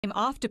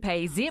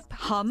Afterpay, Zip,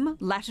 Hum,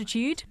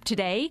 Latitude,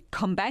 today,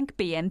 CommBank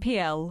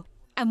BNPL.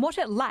 And what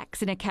it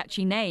lacks in a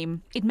catchy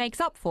name, it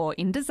makes up for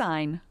in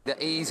design.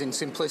 The ease and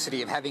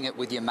simplicity of having it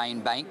with your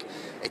main bank,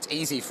 it's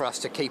easy for us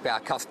to keep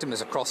our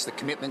customers across the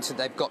commitments that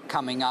they've got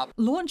coming up.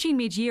 Launching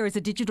mid-year as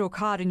a digital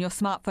card in your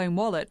smartphone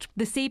wallet,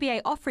 the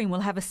CBA offering will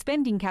have a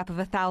spending cap of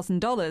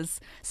 $1,000,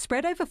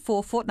 spread over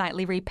 4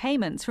 fortnightly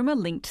repayments from a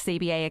linked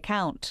CBA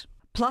account.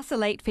 Plus a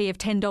late fee of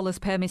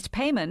 $10 per missed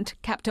payment,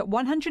 capped at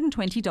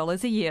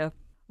 $120 a year.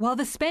 While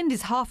the spend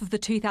is half of the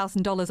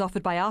 $2,000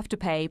 offered by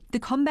Afterpay, the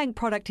CommBank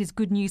product is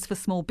good news for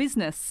small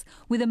business,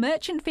 with a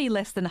merchant fee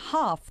less than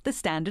half the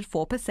standard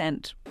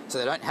 4%. So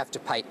they don't have to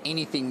pay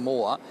anything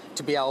more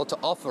to be able to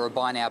offer a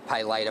buy now,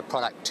 pay later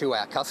product to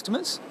our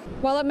customers.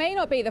 While it may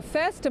not be the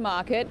first to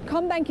market,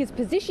 CommBank is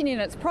positioning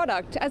its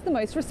product as the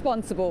most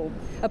responsible,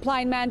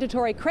 applying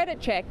mandatory credit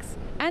checks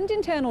and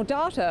internal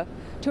data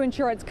to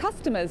ensure its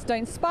customers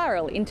don't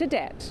spiral into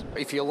debt.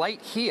 If you're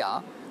late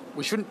here,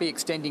 we shouldn't be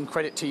extending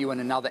credit to you in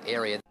another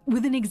area.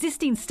 With an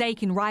existing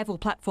stake in rival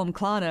platform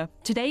Klarna,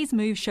 today's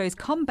move shows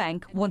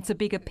CommBank wants a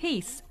bigger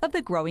piece of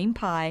the growing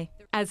pie.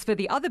 As for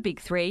the other big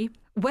three,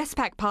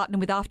 Westpac partnered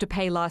with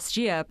Afterpay last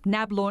year.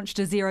 NAB launched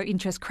a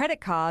zero-interest credit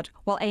card,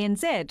 while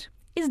ANZ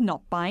is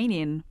not buying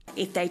in.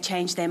 If they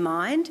change their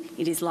mind,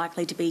 it is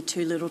likely to be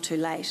too little too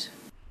late.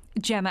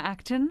 Gemma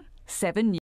Acton, 7 News.